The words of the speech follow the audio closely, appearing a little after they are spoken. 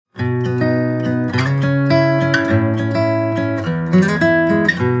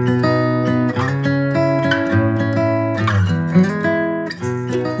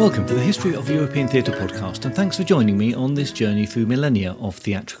History of European Theatre podcast, and thanks for joining me on this journey through millennia of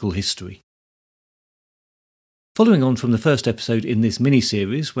theatrical history. Following on from the first episode in this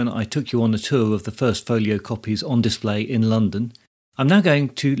mini-series, when I took you on a tour of the first folio copies on display in London, I'm now going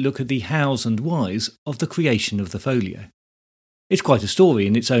to look at the hows and whys of the creation of the folio. It's quite a story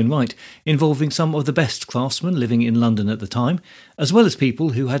in its own right, involving some of the best craftsmen living in London at the time, as well as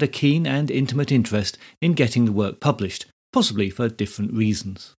people who had a keen and intimate interest in getting the work published, possibly for different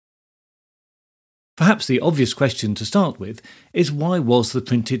reasons. Perhaps the obvious question to start with is, why was the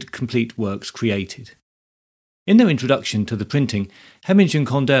printed complete works created? In their introduction to the printing, Hemming and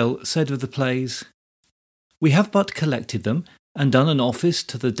Condell said of the plays, "We have but collected them and done an office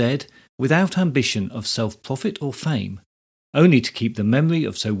to the dead without ambition of self-profit or fame, only to keep the memory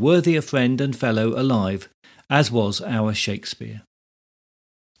of so worthy a friend and fellow alive, as was our Shakespeare."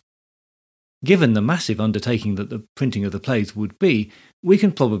 Given the massive undertaking that the printing of the plays would be, we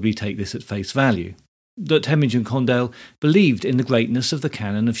can probably take this at face value, that Hemming and Condell believed in the greatness of the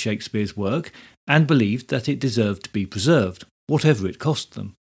canon of Shakespeare's work and believed that it deserved to be preserved, whatever it cost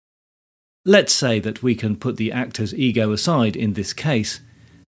them. Let's say that we can put the actor's ego aside in this case,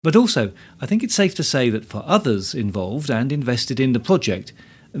 but also I think it's safe to say that for others involved and invested in the project,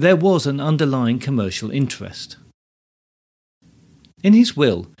 there was an underlying commercial interest. In his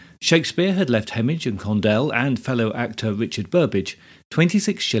will, Shakespeare had left Hemming and Condell and fellow actor Richard Burbage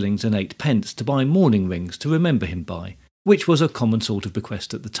 26 shillings and 8 pence to buy mourning rings to remember him by, which was a common sort of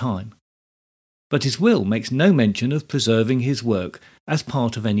bequest at the time. But his will makes no mention of preserving his work as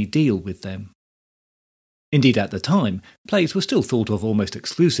part of any deal with them. Indeed, at the time, plays were still thought of almost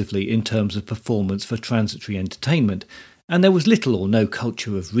exclusively in terms of performance for transitory entertainment, and there was little or no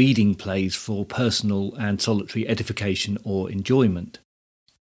culture of reading plays for personal and solitary edification or enjoyment.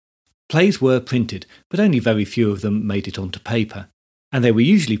 Plays were printed, but only very few of them made it onto paper, and they were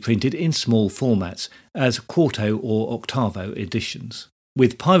usually printed in small formats, as quarto or octavo editions,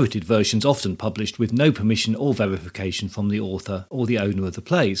 with pirated versions often published with no permission or verification from the author or the owner of the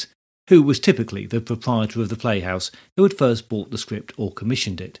plays, who was typically the proprietor of the playhouse who had first bought the script or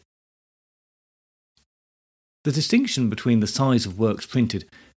commissioned it. The distinction between the size of works printed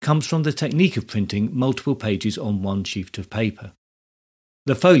comes from the technique of printing multiple pages on one sheet of paper.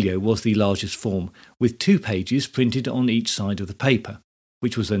 The folio was the largest form, with 2 pages printed on each side of the paper,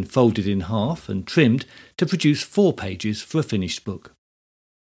 which was then folded in half and trimmed to produce 4 pages for a finished book.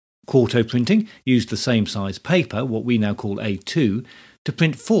 Quarto printing used the same size paper, what we now call A2, to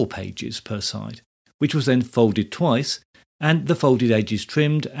print 4 pages per side, which was then folded twice, and the folded edges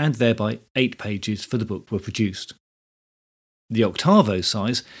trimmed, and thereby 8 pages for the book were produced. The octavo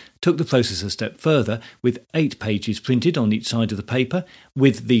size took the process a step further, with 8 pages printed on each side of the paper,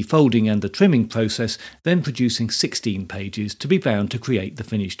 with the folding and the trimming process then producing 16 pages to be bound to create the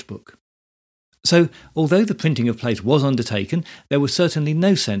finished book. So, although the printing of plays was undertaken, there was certainly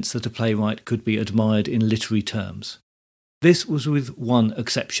no sense that a playwright could be admired in literary terms. This was with one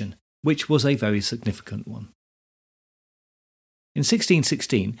exception, which was a very significant one. In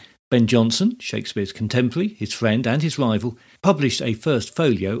 1616, Ben Jonson, Shakespeare's contemporary, his friend and his rival, published a first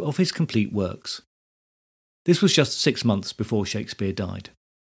folio of his complete works. This was just 6 months before Shakespeare died.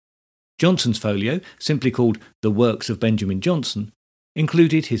 Jonson's folio, simply called The Works of Benjamin Jonson,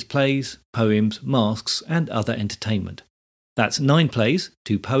 included his plays, poems, masques and other entertainment. That's 9 plays,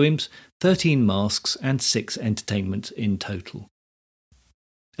 2 poems, 13 masques and 6 entertainments in total.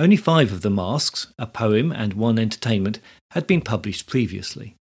 Only 5 of the masques, a poem and 1 entertainment, had been published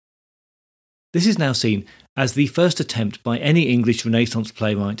previously. This is now seen as the first attempt by any English Renaissance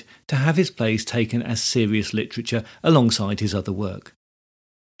playwright to have his plays taken as serious literature alongside his other work.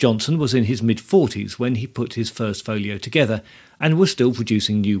 Jonson was in his mid-40s when he put his first folio together and was still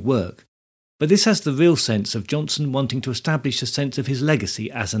producing new work, but this has the real sense of Jonson wanting to establish a sense of his legacy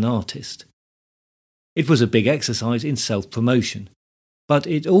as an artist. It was a big exercise in self-promotion, but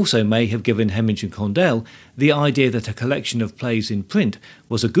it also may have given Hemming and Condell the idea that a collection of plays in print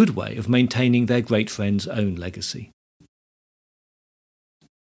was a good way of maintaining their great friend's own legacy.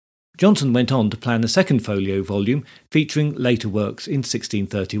 Jonson went on to plan a second folio volume featuring later works in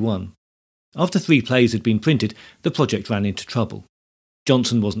 1631. After 3 plays had been printed, the project ran into trouble.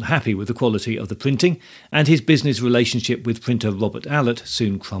 Jonson wasn't happy with the quality of the printing, and his business relationship with printer Robert Allott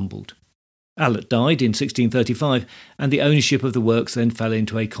soon crumbled. Allott died in 1635, and the ownership of the works then fell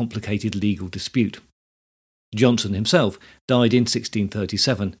into a complicated legal dispute. Jonson himself died in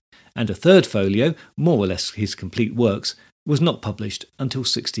 1637, and a third folio, more or less his complete works, was not published until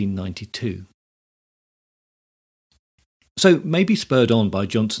 1692. So maybe spurred on by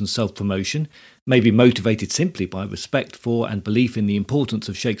Johnson's self-promotion, maybe motivated simply by respect for and belief in the importance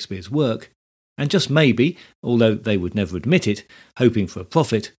of Shakespeare's work, and just maybe, although they would never admit it, hoping for a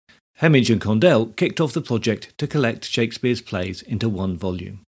profit, Hemming and Condell kicked off the project to collect Shakespeare's plays into one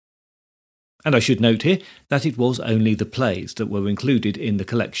volume. And I should note here that it was only the plays that were included in the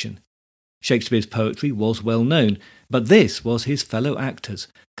collection. Shakespeare's poetry was well known, but this was his fellow actors,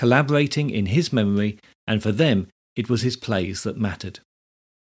 collaborating in his memory, and for them it was his plays that mattered.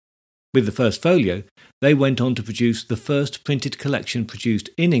 With the first folio, they went on to produce the first printed collection produced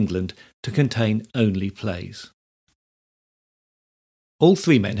in England to contain only plays. All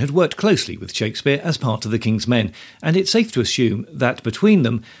three men had worked closely with Shakespeare as part of the King's Men, and it's safe to assume that between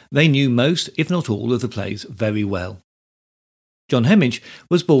them they knew most, if not all, of the plays very well. John Hemming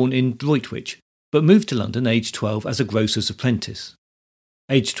was born in Droitwich, but moved to London aged 12 as a grocer's apprentice.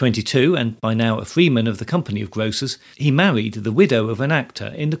 Aged 22, and by now a freeman of the Company of Grocers, he married the widow of an actor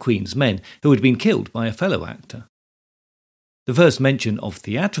in the Queen's Men who had been killed by a fellow actor. The first mention of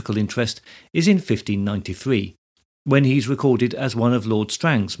theatrical interest is in 1593, when he's recorded as one of Lord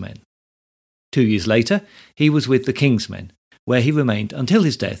Strang's men. 2 years later, he was with the King's Men, where he remained until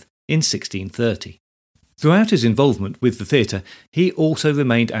his death in 1630. Throughout his involvement with the theatre, he also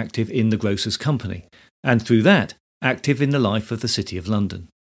remained active in the Grocers' Company, and through that, active in the life of the City of London.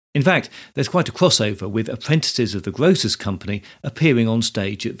 In fact, there's quite a crossover with apprentices of the Grocers' Company appearing on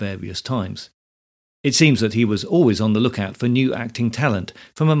stage at various times. It seems that he was always on the lookout for new acting talent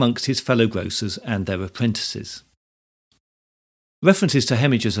from amongst his fellow grocers and their apprentices. References to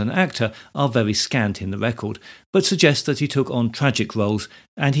Hemming as an actor are very scant in the record, but suggest that he took on tragic roles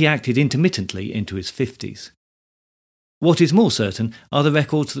and he acted intermittently into his 50s. What is more certain are the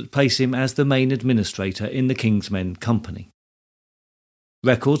records that place him as the main administrator in the King's Men Company.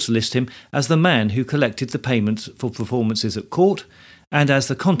 Records list him as the man who collected the payments for performances at court and as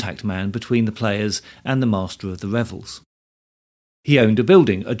the contact man between the players and the master of the revels. He owned a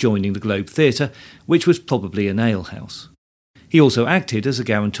building adjoining the Globe Theatre, which was probably an alehouse. He also acted as a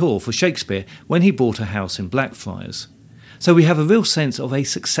guarantor for Shakespeare when he bought a house in Blackfriars. So we have a real sense of a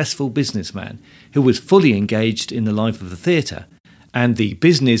successful businessman who was fully engaged in the life of the theatre and the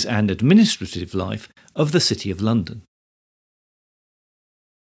business and administrative life of the City of London.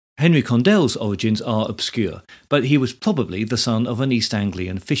 Henry Condell's origins are obscure, but he was probably the son of an East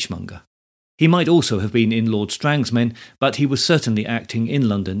Anglian fishmonger. He might also have been in Lord Strang's Men, but he was certainly acting in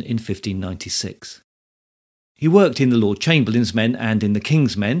London in 1596. He worked in the Lord Chamberlain's Men and in the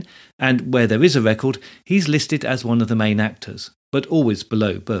King's Men, and where there is a record, he's listed as one of the main actors, but always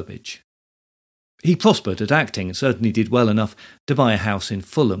below Burbage. He prospered at acting and certainly did well enough to buy a house in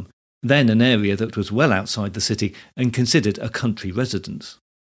Fulham, then an area that was well outside the city and considered a country residence.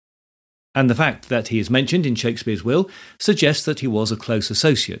 And the fact that he is mentioned in Shakespeare's will suggests that he was a close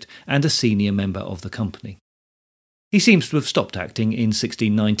associate and a senior member of the company. He seems to have stopped acting in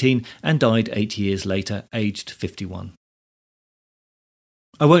 1619 and died 8 years later, aged 51.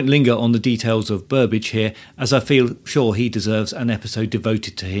 I won't linger on the details of Burbage here, as I feel sure he deserves an episode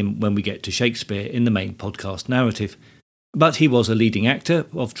devoted to him when we get to Shakespeare in the main podcast narrative. But he was a leading actor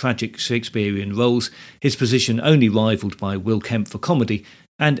of tragic Shakespearean roles, his position only rivalled by Will Kemp for comedy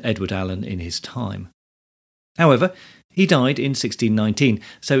and Edward Allen in his time. However, he died in 1619,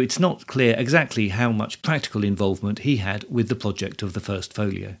 so it's not clear exactly how much practical involvement he had with the project of the first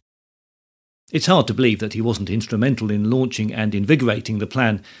folio. It's hard to believe that he wasn't instrumental in launching and invigorating the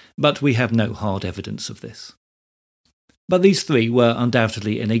plan, but we have no hard evidence of this. But these three were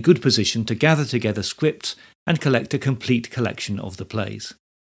undoubtedly in a good position to gather together scripts and collect a complete collection of the plays.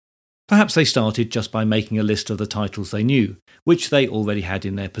 Perhaps they started just by making a list of the titles they knew, which they already had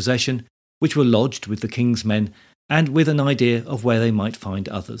in their possession, which were lodged with the King's Men, and with an idea of where they might find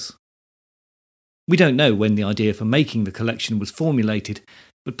others. We don't know when the idea for making the collection was formulated,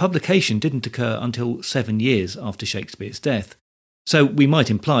 but publication didn't occur until 7 years after Shakespeare's death, so we might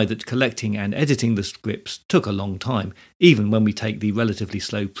imply that collecting and editing the scripts took a long time, even when we take the relatively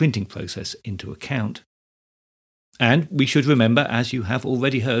slow printing process into account. And we should remember, as you have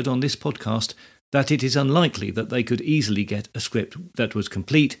already heard on this podcast, that it is unlikely that they could easily get a script that was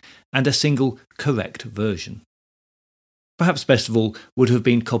complete and a single correct version. Perhaps best of all would have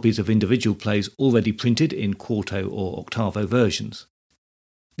been copies of individual plays already printed in quarto or octavo versions.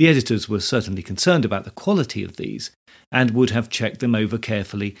 The editors were certainly concerned about the quality of these, and would have checked them over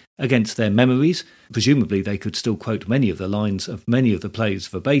carefully against their memories. Presumably they could still quote many of the lines of many of the plays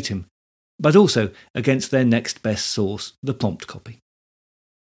verbatim, but also against their next best source, the prompt copy.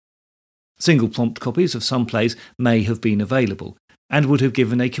 Single prompt copies of some plays may have been available, and would have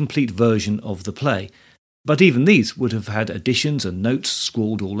given a complete version of the play, But even these would have had additions and notes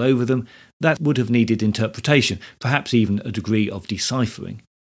scrawled all over them that would have needed interpretation, perhaps even a degree of deciphering,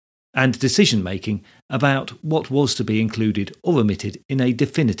 and decision-making about what was to be included or omitted in a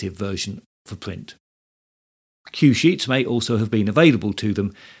definitive version for print. Cue sheets may also have been available to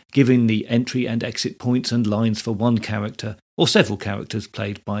them, giving the entry and exit points and lines for one character or several characters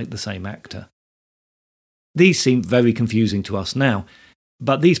played by the same actor. These seem very confusing to us now,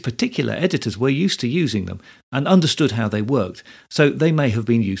 but these particular editors were used to using them and understood how they worked, so they may have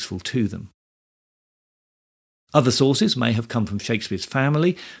been useful to them. Other sources may have come from Shakespeare's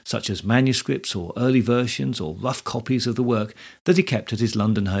family, such as manuscripts or early versions or rough copies of the work that he kept at his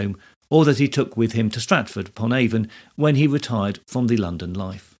London home or that he took with him to Stratford-upon-Avon when he retired from the London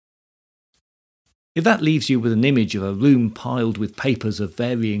life. If that leaves you with an image of a room piled with papers of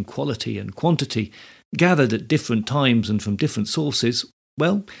varying quality and quantity, gathered at different times and from different sources,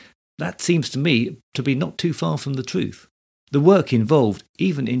 well, that seems to me to be not too far from the truth. The work involved,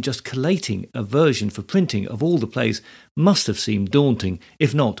 even in just collating a version for printing of all the plays, must have seemed daunting,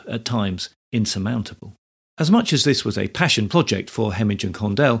 if not, at times, insurmountable. As much as this was a passion project for Hemmage and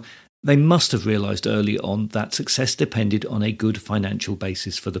Condell, they must have realised early on that success depended on a good financial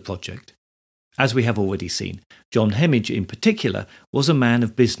basis for the project. As we have already seen, John Hemmage in particular was a man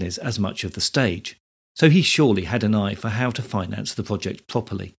of business as much of the stage, so he surely had an eye for how to finance the project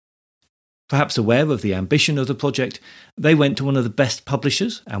properly. Perhaps aware of the ambition of the project, they went to one of the best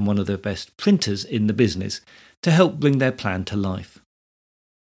publishers and one of the best printers in the business to help bring their plan to life.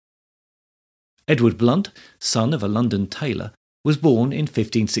 Edward Blunt, son of a London tailor, was born in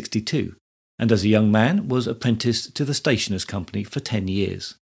 1562, and as a young man was apprenticed to the Stationers' Company for 10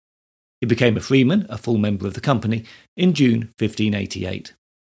 years. He became a freeman, a full member of the company, in June 1588.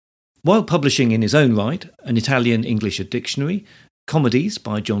 While publishing in his own right an Italian-English dictionary, comedies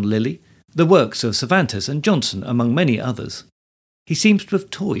by John Lilly, the works of Cervantes and Johnson, among many others, he seems to have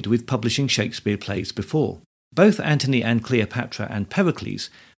toyed with publishing Shakespeare plays before. Both Antony and Cleopatra and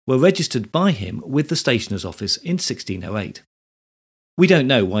Pericles were registered by him with the Stationer's Office in 1608. We don't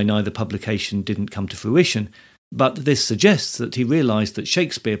know why neither publication didn't come to fruition, but this suggests that he realised that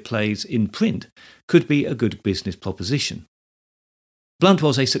Shakespeare plays in print could be a good business proposition. Blunt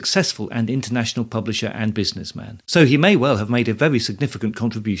was a successful and international publisher and businessman, so he may well have made a very significant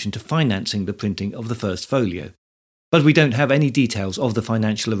contribution to financing the printing of the first folio, but we don't have any details of the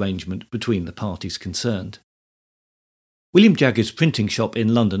financial arrangement between the parties concerned. William Jagged's printing shop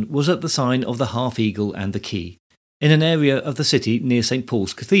in London was at the sign of the Half Eagle and the Key, in an area of the city near St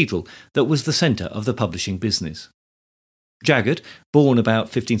Paul's Cathedral that was the centre of the publishing business. Jagged, born about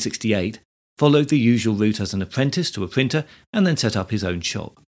 1568, followed the usual route as an apprentice to a printer and then set up his own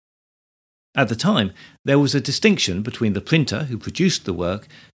shop. At the time, there was a distinction between the printer who produced the work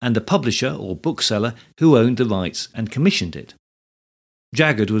and the publisher or bookseller who owned the rights and commissioned it.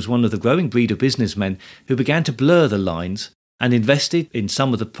 Jagged was one of the growing breed of businessmen who began to blur the lines and invested in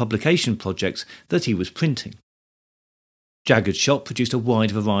some of the publication projects that he was printing. Jagged's shop produced a wide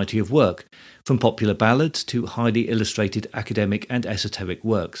variety of work, from popular ballads to highly illustrated academic and esoteric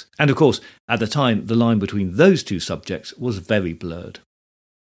works. And of course, at the time, the line between those two subjects was very blurred.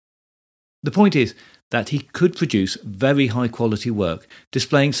 The point is that he could produce very high-quality work,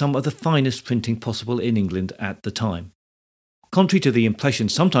 displaying some of the finest printing possible in England at the time. Contrary to the impression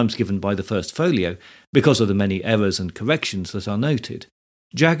sometimes given by the first folio, because of the many errors and corrections that are noted,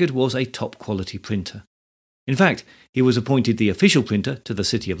 Jagged was a top-quality printer. In fact, he was appointed the official printer to the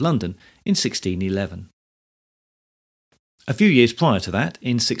City of London in 1611. A few years prior to that,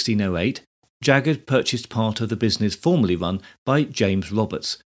 in 1608, Jagged purchased part of the business formerly run by James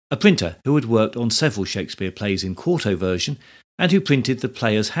Roberts, a printer who had worked on several Shakespeare plays in quarto version and who printed the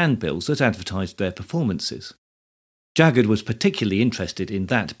players' handbills that advertised their performances. Jagged was particularly interested in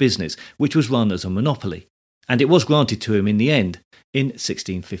that business, which was run as a monopoly, and it was granted to him in the end in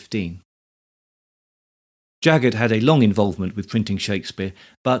 1615. Jagged had a long involvement with printing Shakespeare,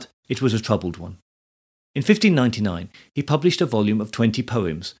 but it was a troubled one. In 1599, he published a volume of 20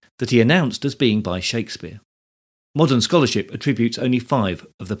 poems that he announced as being by Shakespeare. Modern scholarship attributes only 5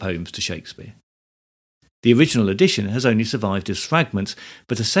 of the poems to Shakespeare. The original edition has only survived as fragments,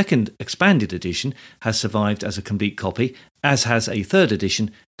 but a second expanded edition has survived as a complete copy, as has a third edition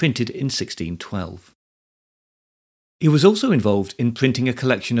printed in 1612. He was also involved in printing a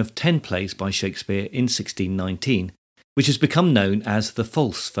collection of 10 plays by Shakespeare in 1619, which has become known as the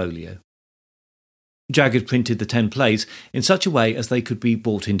False Folio. Jagged printed the 10 plays in such a way as they could be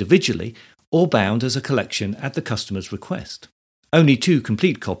bought individually or bound as a collection at the customer's request. Only 2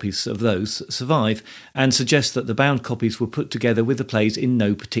 complete copies of those survive, and suggest that the bound copies were put together with the plays in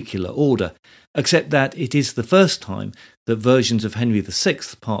no particular order, except that it is the first time that versions of Henry VI,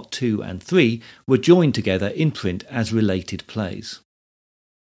 Part 2 and 3 were joined together in print as related plays.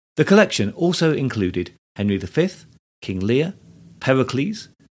 The collection also included Henry V, King Lear, Pericles,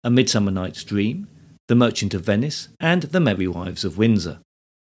 A Midsummer Night's Dream, The Merchant of Venice, and The Merry Wives of Windsor.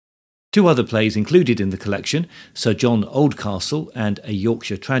 2 other plays included in the collection, Sir John Oldcastle and A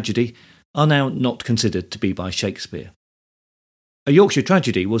Yorkshire Tragedy, are now not considered to be by Shakespeare. A Yorkshire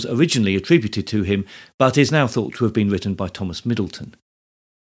Tragedy was originally attributed to him, but is now thought to have been written by Thomas Middleton.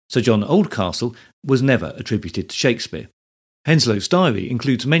 Sir John Oldcastle was never attributed to Shakespeare. Henslow's diary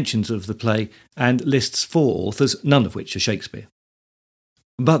includes mentions of the play and lists 4 authors, none of which are Shakespeare.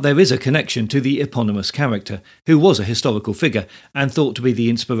 But there is a connection to the eponymous character, who was a historical figure and thought to be the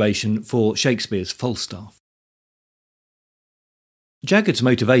inspiration for Shakespeare's Falstaff. Jagged's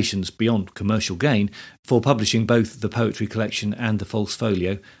motivations, beyond commercial gain, for publishing both the poetry collection and the false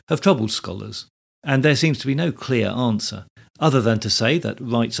folio have troubled scholars, and there seems to be no clear answer, other than to say that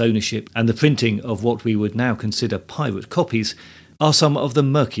rights ownership and the printing of what we would now consider pirate copies are some of the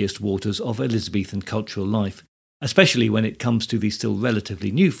murkiest waters of Elizabethan cultural life, especially when it comes to the still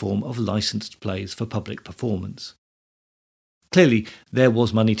relatively new form of licensed plays for public performance. Clearly, there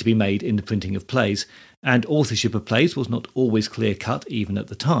was money to be made in the printing of plays, and authorship of plays was not always clear-cut even at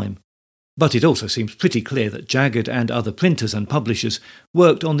the time. But it also seems pretty clear that Jagged and other printers and publishers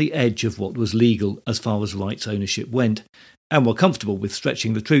worked on the edge of what was legal as far as rights ownership went, and were comfortable with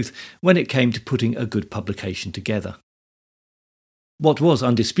stretching the truth when it came to putting a good publication together. What was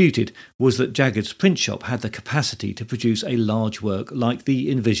undisputed was that Jagged's print shop had the capacity to produce a large work like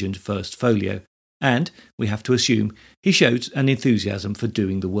the envisioned first folio, and, we have to assume, he showed an enthusiasm for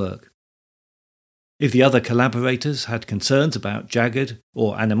doing the work. If the other collaborators had concerns about Jagged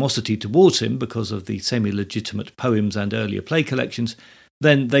or animosity towards him because of the semi-legitimate poems and earlier play collections,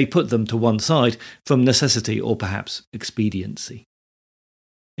 then they put them to one side from necessity or perhaps expediency.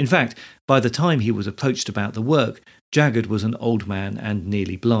 In fact, by the time he was approached about the work, Jagged was an old man and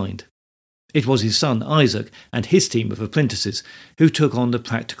nearly blind. It was his son Isaac and his team of apprentices who took on the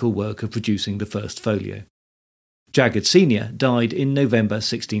practical work of producing the first folio. Jagged Sr. died in November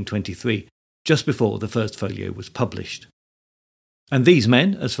 1623, just before the first folio was published. And these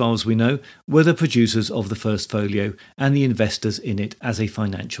men, as far as we know, were the producers of the first folio and the investors in it as a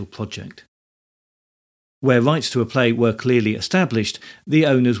financial project. Where rights to a play were clearly established, the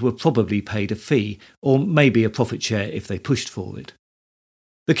owners were probably paid a fee, or maybe a profit share if they pushed for it.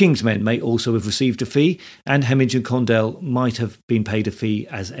 The King's men may also have received a fee, and Hemming and Condell might have been paid a fee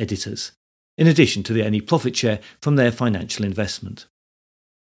as editors, in addition to any profit share from their financial investment.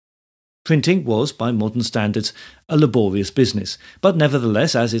 Printing was, by modern standards, a laborious business, but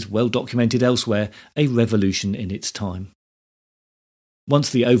nevertheless, as is well documented elsewhere, a revolution in its time.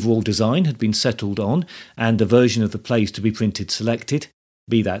 Once the overall design had been settled on and the version of the plays to be printed selected,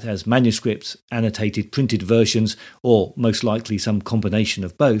 be that as manuscripts, annotated printed versions, or most likely some combination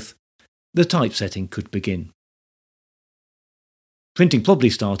of both, the typesetting could begin. Printing probably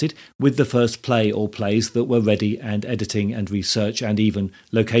started with the first play or plays that were ready, and editing and research and even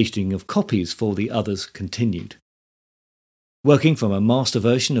locating of copies for the others continued. Working from a master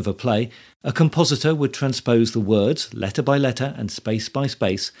version of a play, a compositor would transpose the words, letter by letter and space by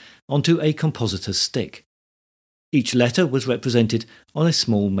space, onto a compositor's stick. Each letter was represented on a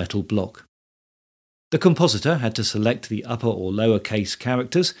small metal block. The compositor had to select the upper or lower case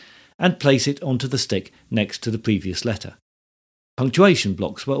characters and place it onto the stick next to the previous letter. Punctuation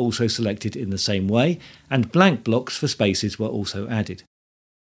blocks were also selected in the same way, and blank blocks for spaces were also added.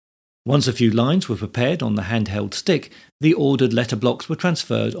 Once a few lines were prepared on the handheld stick, the ordered letter blocks were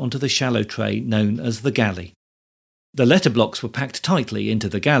transferred onto the shallow tray known as the galley. The letter blocks were packed tightly into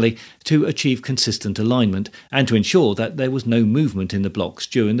the galley to achieve consistent alignment and to ensure that there was no movement in the blocks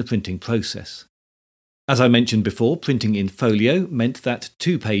during the printing process. As I mentioned before, printing in folio meant that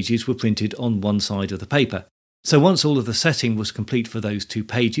 2 pages were printed on one side of the paper. So once all of the setting was complete for those 2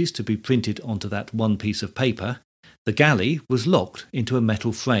 pages to be printed onto that one piece of paper, the galley was locked into a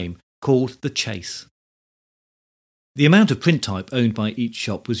metal frame called the chase. The amount of print type owned by each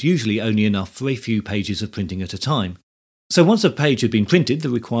shop was usually only enough for a few pages of printing at a time. So once a page had been printed the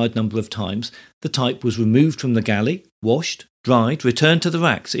required number of times, the type was removed from the galley, washed, dried, returned to the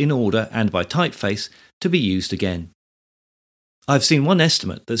racks in order and by typeface to be used again. I've seen one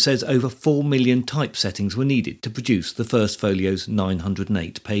estimate that says over 4 million type settings were needed to produce the first folio's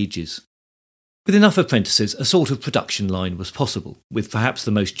 908 pages. With enough apprentices, a sort of production line was possible, with perhaps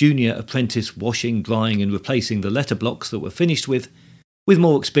the most junior apprentice washing, drying and replacing the letter blocks that were finished with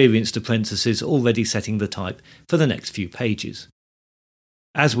more experienced apprentices already setting the type for the next few pages.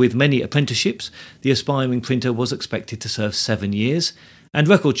 As with many apprenticeships, the aspiring printer was expected to serve 7 years, and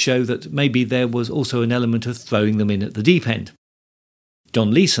records show that maybe there was also an element of throwing them in at the deep end.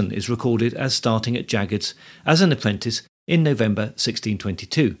 John Leeson is recorded as starting at Jagged's as an apprentice in November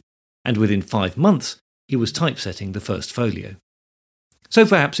 1622, and within 5 months he was typesetting the first folio. So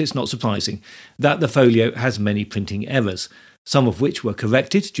perhaps it's not surprising that the folio has many printing errors, some of which were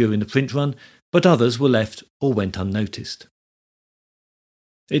corrected during the print run, but others were left or went unnoticed.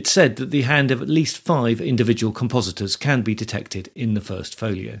 It's said that the hand of at least 5 individual compositors can be detected in the first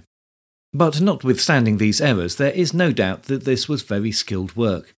folio. But notwithstanding these errors, there is no doubt that this was very skilled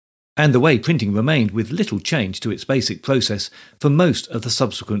work, and the way printing remained with little change to its basic process for most of the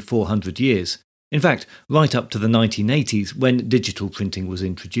subsequent 400 years, in fact right up to the 1980s when digital printing was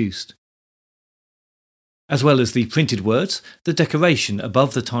introduced. As well as the printed words, the decoration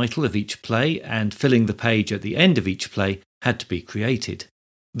above the title of each play and filling the page at the end of each play had to be created.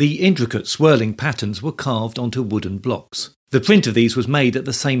 The intricate swirling patterns were carved onto wooden blocks. The print of these was made at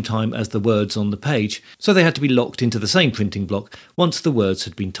the same time as the words on the page, so they had to be locked into the same printing block once the words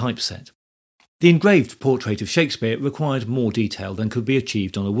had been typeset. The engraved portrait of Shakespeare required more detail than could be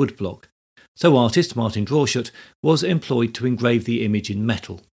achieved on a wood block, so artist Martin Drawshot was employed to engrave the image in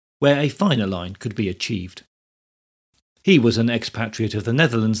metal, where a finer line could be achieved. He was an expatriate of the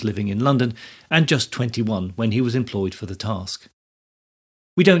Netherlands living in London and just 21 when he was employed for the task.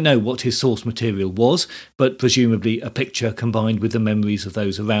 We don't know what his source material was, but presumably a picture combined with the memories of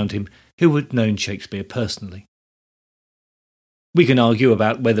those around him who had known Shakespeare personally. We can argue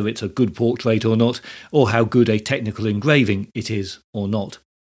about whether it's a good portrait or not, or how good a technical engraving it is or not.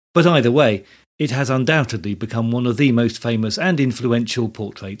 But either way, it has undoubtedly become one of the most famous and influential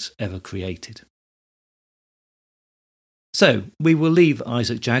portraits ever created. So, we will leave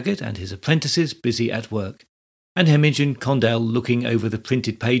Isaac Jagged and his apprentices busy at work, and Imogen Condell looking over the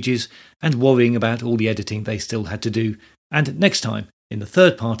printed pages and worrying about all the editing they still had to do, and next time, in the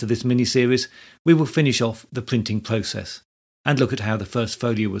third part of this mini-series, we will finish off the printing process, and look at how the first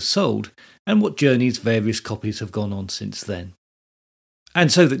folio was sold, and what journeys various copies have gone on since then.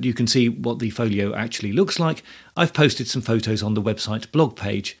 And so that you can see what the folio actually looks like, I've posted some photos on the website blog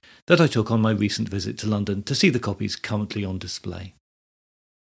page that I took on my recent visit to London to see the copies currently on display.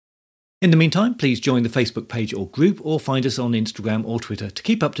 In the meantime, please join the Facebook page or group, or find us on Instagram or Twitter to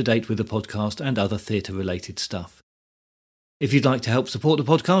keep up to date with the podcast and other theatre-related stuff. If you'd like to help support the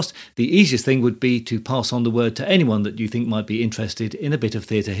podcast, the easiest thing would be to pass on the word to anyone that you think might be interested in a bit of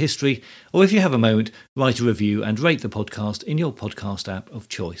theatre history, or if you have a moment, write a review and rate the podcast in your podcast app of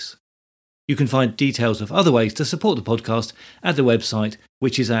choice. You can find details of other ways to support the podcast at the website,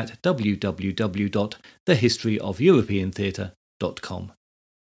 which is at www.thehistoryofeuropeantheatre.com.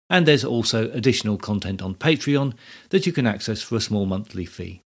 And there's also additional content on Patreon that you can access for a small monthly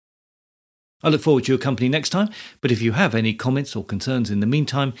fee. I look forward to your company next time, but if you have any comments or concerns in the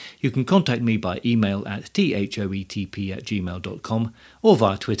meantime, you can contact me by email at thoetp@gmail.com or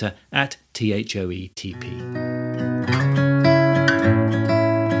via Twitter at thoetp.